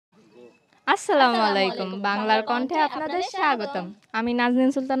আসসালামু আলাইকুম। বাংলার কণ্ঠে আপনাদের স্বাগতম। আমি নাজনীন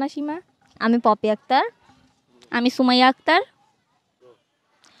সুলতানা সীমা। আমি পপি আক্তার। আমি সুমাইয়া আক্তার।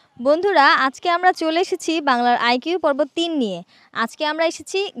 বন্ধুরা, আজকে আমরা চলে এসেছি বাংলার আইকিউ পর্ব ৩ নিয়ে। আজকে আমরা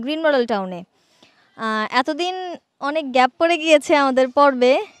এসেছি গ্রিন মডেল টাউনে। এতদিন অনেক গ্যাপ পড়ে গিয়েছে আমাদের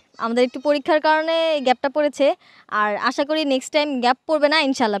পর্বে, আমাদের একটু পরীক্ষার কারণে গ্যাপটা পড়েছে। আর আশা করি নেক্সট টাইম গ্যাপ পড়বে না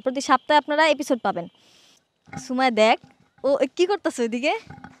ইনশাল্লাহ। প্রতি সপ্তাহে আপনারা এপিসোড পাবেন। সুমায় দেখ, ও কি করতেছে ওইদিকে।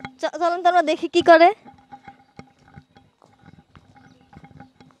 চলুন তো আমরা দেখি কি করে।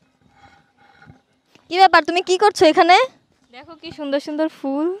 কি ব্যাপার, তুমি কি করছো এখানে? দেখো কি সুন্দর সুন্দর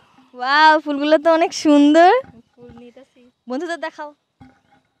ফুল। ওয়াও, ফুলগুলো তো অনেক সুন্দর। ফুল নিতেছি। বন্ধুদের দেখাও।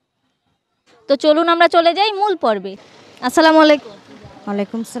 তো চলুন আমরা চলে যাই মূল পর্বে। আসসালামু আলাইকুম।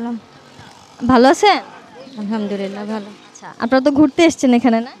 ওয়ালাইকুম সালাম। ভালো আছেন? আলহামদুলিল্লাহ ভালো। আচ্ছা, আপনারা তো ঘুরতে এসেছেন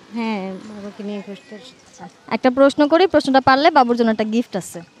এখানে না? হ্যাঁ, বাবাকে নিয়ে ঘুরতে এসেছি। আচ্ছা, একটা প্রশ্ন করি, প্রশ্নটা পারলে বাবুর জন্য একটা গিফট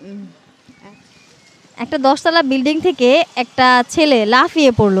আছে। একটা 10তলা বিল্ডিং থেকে একটা ছেলে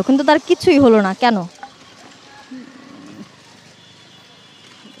লাফিয়ে পড়লো, কিন্তু তার কিছুই হলো না, কেন?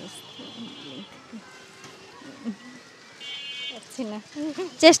 পাচ্ছি না।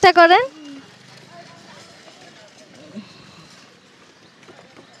 চেষ্টা করেন।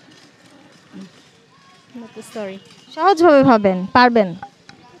 সরি। সহজভাবে ভাবেন, পারবেন।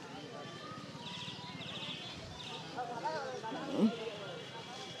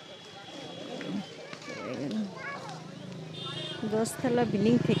 দশতলা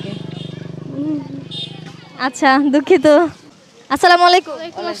বিল্ডিং থেকে। আচ্ছা, দুঃখিত। আসসালামু আলাইকুম।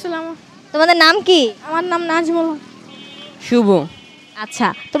 ওয়ালাইকুম আসসালাম। তোমাদের নাম কি? আমার নাম নাজমুল। শুভ। আচ্ছা,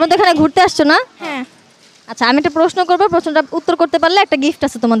 তোমরা তো এখানে ঘুরতে আসছো না? হ্যাঁ। আচ্ছা, আমি একটা প্রশ্ন করবো, প্রশ্নটা উত্তর করতে পারলে একটা গিফট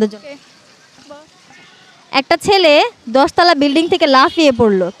আছে তোমাদের জন্য। একটা ছেলে 10তলা বিল্ডিং থেকে লাফিয়ে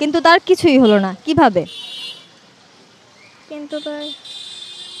পড়লো, কিন্তু তার কিছুই হলো না, কিভাবে? কিন্তু তাই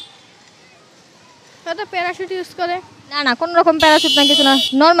এটা প্যারাশুট ইউজ করে। না না, কোনো রকম প্যারাশুট না, কিছু না,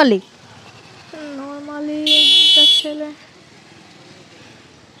 নর্মালি। নর্মালি একটা ছেলে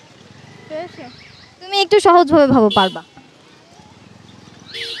পেয়েছে। তুমি একটু সহজভাবে ভাবো, পারবা।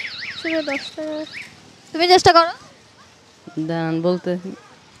 ছেলে 10 টাকা তুমি চেষ্টা করো। দাঁড়ান বলতে।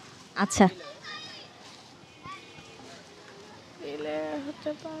 আচ্ছা, পেলে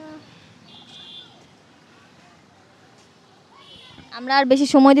হতে পারে। আমরা আর বেশি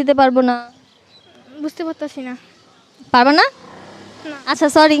সময় দিতে পারবো না। বুঝতে পারতাছি না। পারবা না? না। আচ্ছা,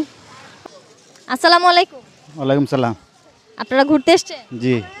 সরি। আসসালামু আলাইকুম। ওয়ালাইকুম সালাম। আপনারা ঘুরতে এসছেন?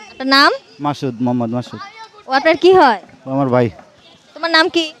 জি। আপনার নাম? মাসুদ, মোহাম্মদ মাসুদ। ও আপনার কি হয়? ও আমার ভাই। তোমার নাম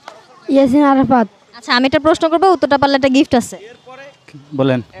কি? ইয়াসিন আরাফাত। আচ্ছা, আমি একটা প্রশ্ন করবো, উত্তরটা পারলে একটা গিফট আছে।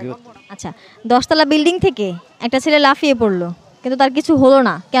 বলেন। আচ্ছা, 10তলা বিল্ডিং থেকে একটা ছেলে লাফিয়ে পড়লো, কিন্তু তার কিছু হলো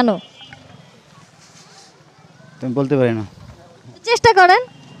না, কেন? তুমি বলতে পারি না। চেষ্টা করেন।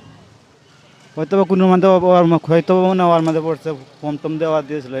 হয়তো বা কোনো মধ্যে হয়তো মনে ওর মধ্যে পড়ছে, কম টম দেওয়া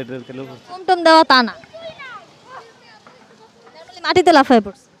দিয়েছিল, এটা খেলে পড়ছে। কমটম দেওয়া তা না, Normally মাটিতে লাফায়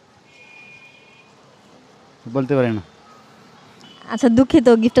পড়ছে। বলতে পারি না। আচ্ছা, দুঃখিত,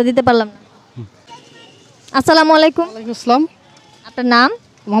 গিফটটা দিতে পারলাম না। আসসালামু আলাইকুম। ওয়ালাইকুম আসসালাম। আপনার নাম?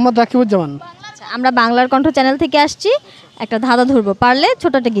 মোহাম্মদ রাকিবুজ্জামান। আচ্ছা, আমরা বাংলার কণ্ঠ চ্যানেল থেকে আসছি, একটা ধাঁধা ধরবো, পারলে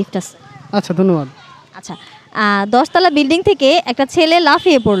ছোট একটা গিফট আছে। আচ্ছা, ধন্যবাদ। আচ্ছা, 10তলা বিল্ডিং থেকে একটা ছেলে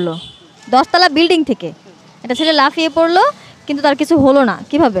লাফিয়ে পড়লো, 10তলা বিল্ডিং থেকে একটা ছেলে লাফিয়ে পড়লো, কিন্তু তার কিছু হলো না,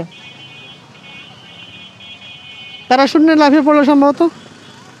 কিভাবে? প্যারাশুট নিয়ে লাফিয়ে পড়লো সম্ভবত।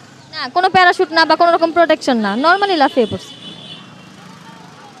 না, কোনো প্যারাশুট না বা কোনো রকম প্রোটেকশন না, নর্মালি লাফিয়ে পড়ছে।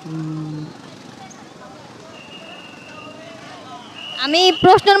 আমি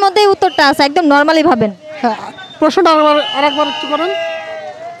প্রশ্নের মধ্যেই উত্তরটা আছে, একদম নর্মালি ভাবেন। হ্যাঁ, প্রশ্নটা আরেকবার একটু করেন।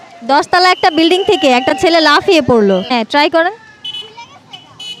 10তলা একটা বিল্ডিং থেকে একটা ছেলে লাফিয়ে পড়লো। হ্যাঁ, ট্রাই করেন।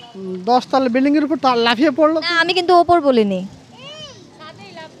 10তলা বিল্ডিং এর উপর লাফিয়ে পড়লো। না, আমি কিন্তু ওপর বলিনি,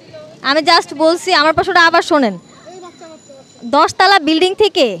 আমি জাস্ট বলছি। আমার প্রশ্নটা আবার শোনেন। 10তলা বিল্ডিং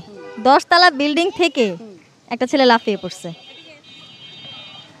থেকে 10তলা বিল্ডিং থেকে একটা ছেলে লাফিয়ে পড়ছে।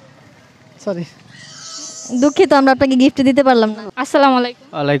 সরি। দুঃখিত, আমরা আপনাকে গিফট দিতে পারলাম না। আসসালামু আলাইকুম।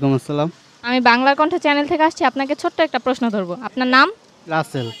 ওয়ালাইকুম আসসালাম। আমি বাংলার কণ্ঠ চ্যানেল থেকে আসছি। আপনাকে ছোট্ট একটা প্রশ্ন ধরবো। আপনার নাম?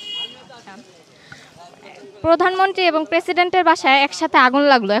 রাসেল। প্রধানমন্ত্রী এবং প্রেসিডেন্টের বাসায় একসাথে আগুন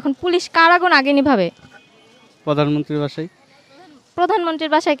লাগলো, এখন পুলিশ কার আগুন আগে নিভাবে? প্রধানমন্ত্রীর বাসায়।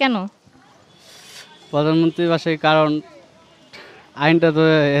 প্রধানমন্ত্রীর বাসায় কেন? প্রধানমন্ত্রীর বাসায় কারণ আইনটা তো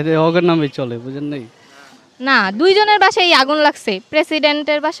এদের অগের নামেই চলে, বুঝেন নাই? না, দুইজনের বাসায় আগুন লাগছে,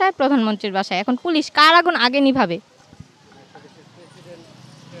 প্রেসিডেন্টের বাসায়, প্রধানমন্ত্রীর বাসায়, এখন পুলিশ কার আগুন আগে নিভাবে?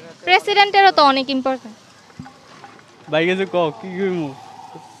 প্রেসিডেন্টেরও তো অনেক ইম্পর্টেন্ট। ভাই গেছে ক কি কইমু?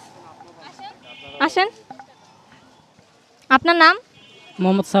 আসেন। আপনার নাম?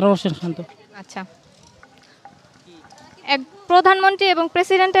 মোহাম্মদ সারোয়ার হোসেন শান্ত। আচ্ছা, এক প্রধানমন্ত্রী এবং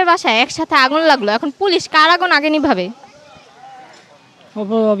প্রেসিডেন্টের বাসায় একসাথে আগুন লাগলো, এখন পুলিশ কার আগুন আগে নিভাবে?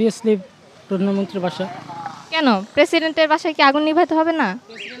 অবভিয়াসলি প্রধানমন্ত্রীর বাসা। কেন, প্রেসিডেন্টের বাসায় কি আগুন নিভাতে হবে না?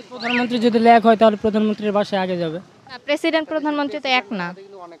 প্রধানমন্ত্রী যদি ল্যাক হয় তাহলে প্রধানমন্ত্রীর বাসায় আগে যাবে। না, প্রেসিডেন্ট প্রধানমন্ত্রী তো এক না,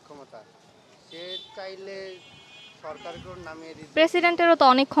 প্রেসিডেন্টেরও তো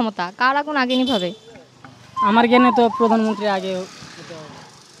অনেক ক্ষমতা, কার আগুন আগে নিভাবে? আমার জ্ঞানে তো প্রধানমন্ত্রী আগে হতে হবে।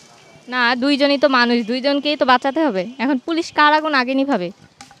 না, দুইজনই তো মানুষ, দুইজনকেই তো বাঁচাতে হবে, এখন পুলিশ কার আগুন আগে নিভাবে?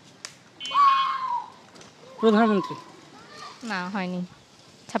 প্রধানমন্ত্রী। না, হয়নি।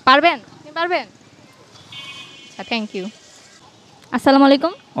 আচ্ছা, পারবেন? আপনি পারবেন? আচ্ছা, থ্যাংক ইউ। আসসালামু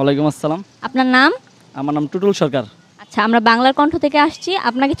আলাইকুম। ওয়ালাইকুম আসসালাম। আপনার নাম? আমার নাম টুটুল সরকার। আচ্ছা, আমরা বাংলার কণ্ঠ থেকে আসছি,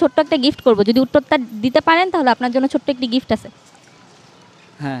 আপনাকে ছোট্ট একটা গিফট করব, যদি উত্তরটা দিতে পারেন তাহলে আপনার জন্য ছোট্ট একটি গিফট আছে।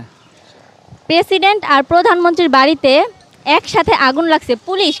 হ্যাঁ। প্রেসিডেন্ট আর প্রধানমন্ত্রীর বাড়িতে একসাথে আগুন লাগছে,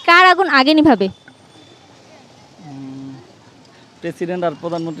 পুলিশ কার আগুন আগে নিভাবে? প্রেসিডেন্ট আর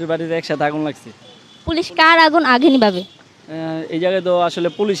প্রধানমন্ত্রীর বাড়িতে একসাথে আগুন লাগছে, পুলিশ কার আগুন আগে নিভাবে? এই জায়গায় তো আসলে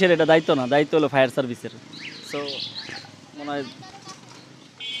পুলিশের এটা দায়িত্ব না, দায়িত্ব হলো ফায়ার সার্ভিসের। সো মনে হয়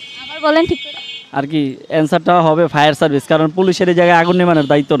আবার বলেন ঠিক করে। আর কি অ্যান্সারটা হবে ফায়ার সার্ভিস, কারণ পুলিশের এই জায়গায় আগুন নেভানোর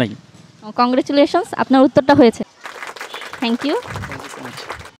দায়িত্ব নাই। কংগ্রেচুলেশনস, আপনার উত্তরটা হয়েছে। Thank you.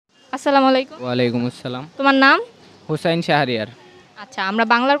 আসসালামু আলাইকুম। ওয়ালাইকুম আসসালাম। তোমার নাম? হুসাইন শাহরিয়ার। আচ্ছা, আমরা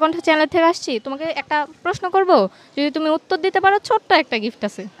বাংলার কণ্ঠ চ্যানেল থেকে আসছি, তোমাকে একটা প্রশ্ন করব, যদি তুমি উত্তর দিতে পারো ছোট্ট একটা গিফট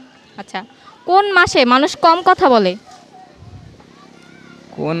আছে। আচ্ছা, কোন মাসে মানুষ কম কথা বলে?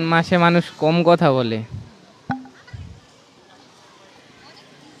 কোন মাসে মানুষ কম কথা বলে?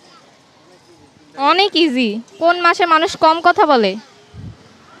 অনেক ইজি, কোন মাসে মানুষ কম কথা বলে?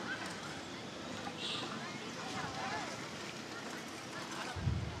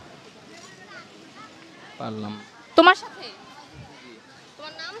 পারলাম। তোমার সাথে?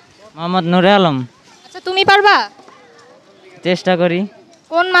 তোমার নাম? মোহাম্মদ নুরে আলম। আচ্ছা, তুমি পারবা? চেষ্টা করি।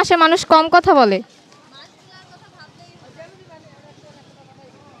 কোন মাসে মানুষ কম কথা বলে?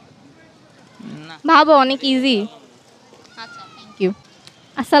 ভাবো, অনেক ইজি। আচ্ছা, থ্যাংক ইউ।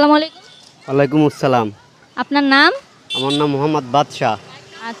 আসসালামু আলাইকুম। ওয়ালাইকুম আসসালাম। আপনার নাম? আমার নাম মোহাম্মদ বাদশাহ।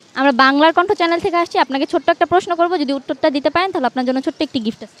 আমরা বাংলার কণ্ঠ চ্যানেল থেকে আসছি, আপনাকে ছোট্ট একটা প্রশ্ন করব, যদি উত্তরটা দিতে পারেন তাহলে আপনার জন্য ছোট্ট একটি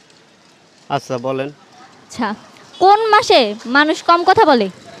গিফট আছে। আচ্ছা, বলেন। আচ্ছা, কোন মাসে মানুষ কম কথা বলে?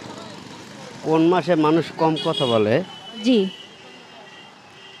 কোন মাসে মানুষ কম কথা বলে? জি,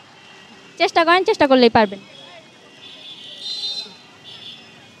 চেষ্টা করেন, চেষ্টা করলেই পারবেন।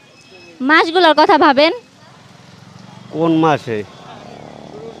 মাসগুলোর কথা ভাবেন। কোন মাসে?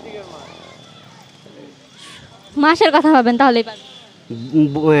 মাসের কথা ভাবেন তাহলেই পারবেন।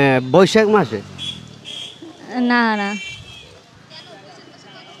 বৈশাখ মাসে? না না,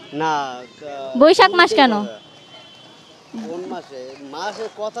 না। বৈশাখ মাস কেন? কোন মাসে? মাসের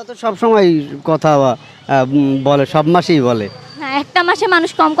কথা তো সব সময় কথা বলে, সব মাসেই বলে। হ্যাঁ, একটা মাসে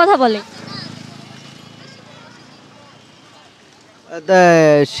মানুষ কম কথা বলে।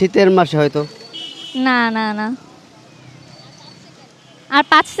 শীতের মাসে হয়তো। না না না, আর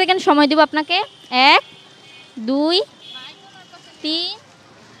 5 সেকেন্ড সময় দিব আপনাকে। 1 2 3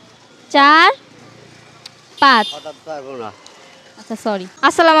 4 5। আচ্ছা, সরি।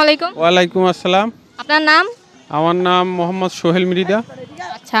 আসসালামু আলাইকুম। ওয়ালাইকুম আসসালাম। আপনার নাম? আমার নাম মোহাম্মদ সোহেল মৃদা।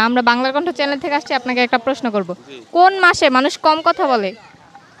 আচ্ছা, আমরা বাংলার কণ্ঠ চ্যানেল থেকে আসছি, আপনাকে একটা প্রশ্ন করব, কোন মাসে মানুষ কম কথা বলে?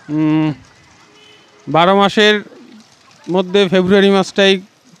 12 মাসের মধ্যে ফেব্রুয়ারি মাসটাই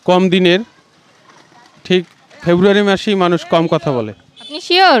কম দিনের, ঠিক ফেব্রুয়ারি মাসেই মানুষ কম কথা বলে। আপনি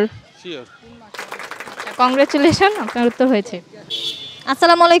শিওর? শিওর। কংগ্রেচুলেশন, আপনার উত্তর হয়েছে।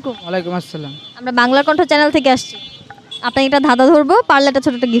 আসসালামু আলাইকুম। ওয়ালাইকুম আসসালাম। আমরা বাংলার কণ্ঠ চ্যানেল থেকে আসছি, আপনাকে একটা ধাঁধা ধরবো, পারলে একটা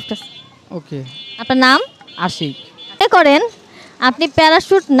ছোট একটা গিফট আছে। ওকে। আপনার নাম? আশিক। মনে করেন আপনি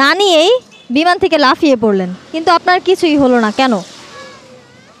প্যারাশুট না নিয়েই বিমান থেকে লাফিয়ে পড়লেন, কিন্তু আপনার কিছুই হলো না, কেন?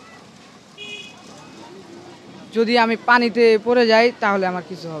 যদি আমি পানিতে পড়ে যাই তাহলে আমার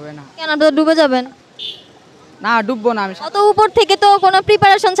কিছু হবে না। কেন, আপনি তো ডুবে যাবেন। না, ডুববো না আমি। অত উপর থেকে তো কোনো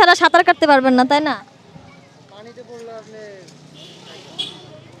প্রিপারেশন ছাড়া সাঁতার কাটতে পারবেন না, তাই না?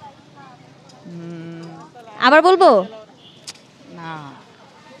 আবার বলবো? না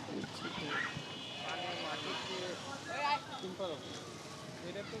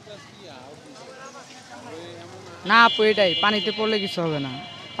না আপু, এটাই, পানিতে পড়লে কিছু হবে না।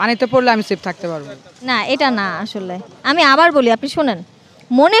 পানিতে পড়লে আমি সেফ থাকতে পারবো। না, এটা না, আসলে আমি আবার বলি, আপনি শোনেন।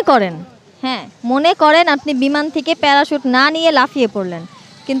 মনে করেন, হ্যাঁ, মনে করেন আপনি বিমান থেকে প্যারাশুট না নিয়ে লাফিয়ে পড়লেন,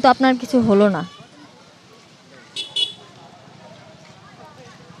 কিন্তু আপনার কিছু হলো না।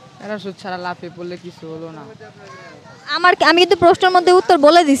 প্যারাশুট ছাড়া লাফিয়ে পড়লে কিছু হলো না। আমি কিন্তু প্রশ্নের মধ্যে উত্তর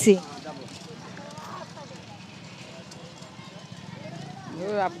বলে দিছি।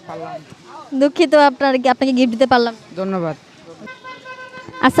 পারলাম। দুঃখিত, আপনাকে গিফট দিতে পারলাম। ধন্যবাদ।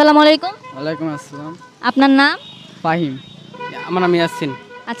 আসসালামু আলাইকুম। ওয়ালাইকুম আসসালাম। আপনার নাম? ফাহিম। আমার নাম ইয়াসিন।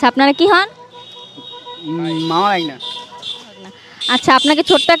 আচ্ছা, আপনারা কি হন? মামা লাগে না। আচ্ছা, আপনাকে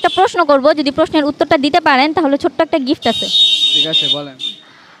ছোট্ট একটা প্রশ্ন করব, যদি প্রশ্নের উত্তরটা দিতে পারেন তাহলে ছোট্ট একটা গিফট আছে। ঠিক আছে, বলেন।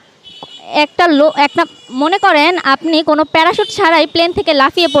 একটা মনে করেন আপনি কোনো প্যারাশুট ছাড়াই প্লেন থেকে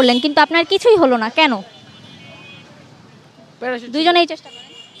লাফিয়ে পড়লেন, কিন্তু আপনার কিছুই হলো না, কেন? দুইজনেই চেষ্টা করেন।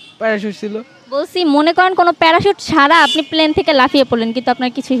 প্যারাশুট ছিল। বলছি মনে করেন কোনো প্যারাশুট ছাড়া আপনি প্লেন থেকে লাফিয়ে পড়লেন, কিন্তু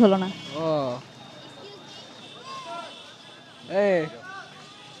আপনার কিছুই হলো না। ও এই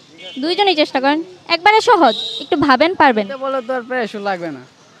দুইজনেই চেষ্টা করেন, একবারে সহজ, একটু ভাবেন, পারবেন। বলো তো আর প্যারাশুট লাগবে না।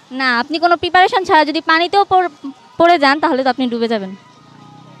 না, আপনি কোনো প্রিপারেশন ছাড়া যদি পানিতেও পড়ে যান তাহলে তো আপনি ডুবে যাবেন।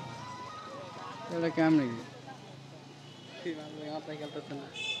 এটা কেমন?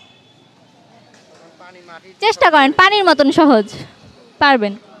 চেষ্টা করেন, পানির মতন সহজ,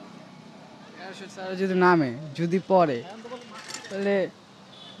 পারবেন। প্যারাশুট ছাড়া যদি নামে, যদি পড়ে, তাহলে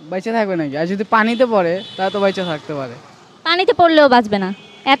বেঁচে থাকবে নাকি? আর যদি পানিতে পড়ে তাহলে তো বেঁচে থাকতে পারে। পানিতে পড়লেও বাঁচবে না।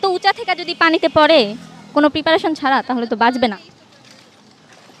 এত উঁচা থেকে যদি পানিতে পড়ে কোনো প্রিপারেশন ছাড়া তাহলে তো বাঁচবে না।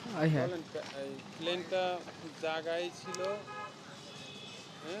 প্লেনটা জায়গায় ছিল,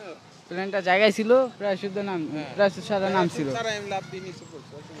 প্লেনটা জায়গায় ছিল, প্যারাশুট ছাড়া নাম ছিল,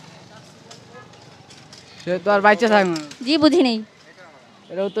 সে তো আর বেঁচে থাকবে না। জি, বুঝি নেই।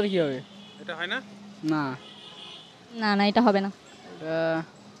 এটা উত্তর কি হবে? এটা হয় না। না না না, এটা হবে না।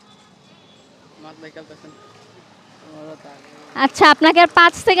 আচ্ছা, আপনাকে আর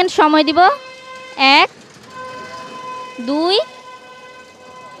 5 সেকেন্ড সময় দিব। 1 2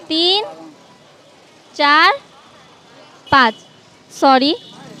 3 4 5। সরি,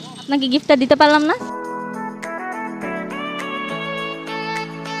 আপনাকে গিফটটা দিতে পারলাম না।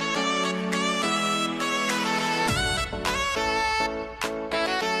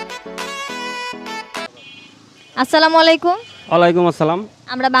 আসসালামু আলাইকুম। ওয়ালাইকুম আসসালাম।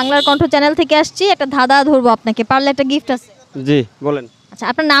 আমরা বাংলার কণ্ঠ চ্যানেল থেকে আসছি, একটা ধাঁধা ধরবো আপনাকে, পারলে একটা গিফট আছে। জি বলেন। আচ্ছা,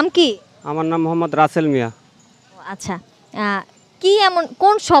 আপনার নাম কি? আমার নাম মোহাম্মদ রাসেল মিয়া। আচ্ছা, কি এমন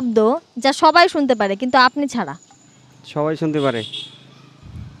কোন শব্দ যা সবাই শুনতে পারে কিন্তু আপনি ছাড়া? সবাই শুনতে পারে?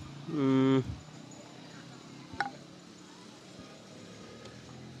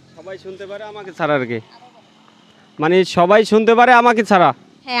 সবাই শুনতে পারে আমাকে ছাড়া আর কি, মানে সবাই শুনতে পারে আমাকে ছাড়া?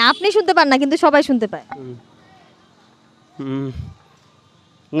 হ্যাঁ, আপনি শুনতে পান না কিন্তু সবাই শুনতে পায়।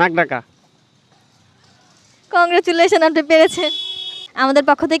 নাক ডাকা। কংগ্রেচুলেশন, আপনি পেরেছেন। আমাদের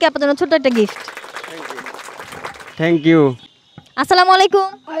পক্ষ থেকে আপনার জন্য ছোট্ট একটা গিফট। Thank you. আসসালামু আলাইকুম।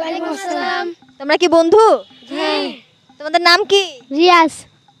 ওয়ালাইকুম আসসালাম। তোমরা কি বন্ধু? হ্যাঁ। তোমাদের নাম কি? রিয়াজ,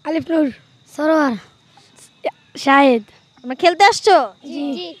 আলিফনুর, সরোয়ার, শাহেদ। তোমরা খেলতে আসছো? জি।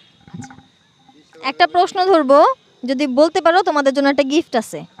 একটা প্রশ্ন ধরবো, যদি বলতে পারো তোমাদের জন্য একটা গিফট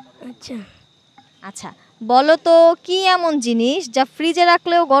আছে। আচ্ছা। আচ্ছা, বলো তো কি এমন জিনিস যা ফ্রিজে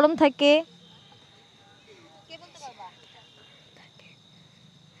রাখলেও গরম থাকে?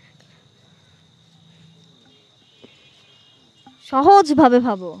 সহজ ভাবে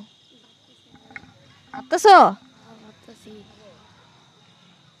ভাবো। ভাবতেছো?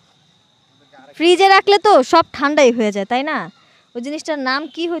 ফ্রিজে রাখলে তো সব ঠান্ডাই হয়ে যায়, তাই না? ওই জিনিসটার নাম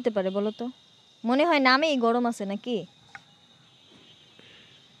কি হইতে পারে বলো তো? মনে হয় নামেই গরম আছে নাকি?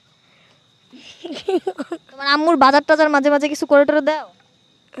 তোমার আম্মুর বাজার টাজার মাঝে মাঝে কিছু করে টরে দাও?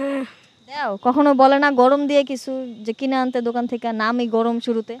 দাও? কখনো বলে না গরম দিয়ে কিছু যে কিনে আনতে দোকান থেকে, নামই গরম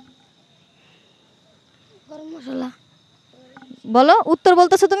শুরুতে? গরম মশলা। বলো, উত্তর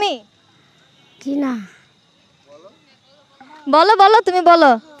বলতেছো তুমি? জি না। বলো বলো, তুমি বলো।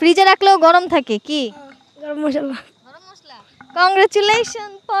 ফ্রিজে রাখলেও গরম থাকে, কি? গরম মশলা।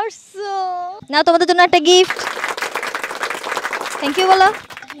 কংগ্রেচুলেশন, পারছো। নাও তোমাদের জন্য একটা গিফট। থ্যাংক ইউ বলো।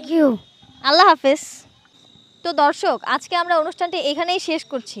 Thank you. আল্লাহ হাফেজ। তো দর্শক, আজকে আমরা অনুষ্ঠানটি এখানেই শেষ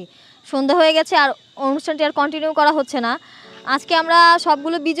করছি। সন্ধ্যা হয়ে গেছে আর অনুষ্ঠানটি আর কন্টিনিউ করা হচ্ছে না। আজকে আমরা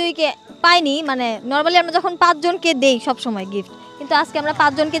সবগুলো বিজয়ীকে পাইনি, মানে নর্মালি আমরা যখন 5 জনকে দেই সব সময় গিফট, কিন্তু আজকে আমরা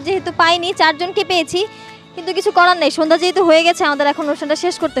 5 জনকে যেহেতু পাইনি, 4 জনকে পেয়েছি। কিন্তু কিছু করার নেই, সন্ধ্যা যেহেতু হয়ে গেছে, আমাদের এখন অনুষ্ঠানটা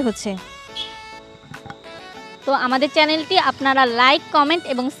শেষ করতে হচ্ছে। তো আমাদের চ্যানেলটি আপনারা লাইক, কমেন্ট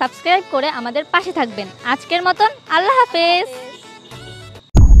এবং সাবস্ক্রাইব করে আমাদের পাশে থাকবেন। আজকের মতন আল্লাহ হাফেজ।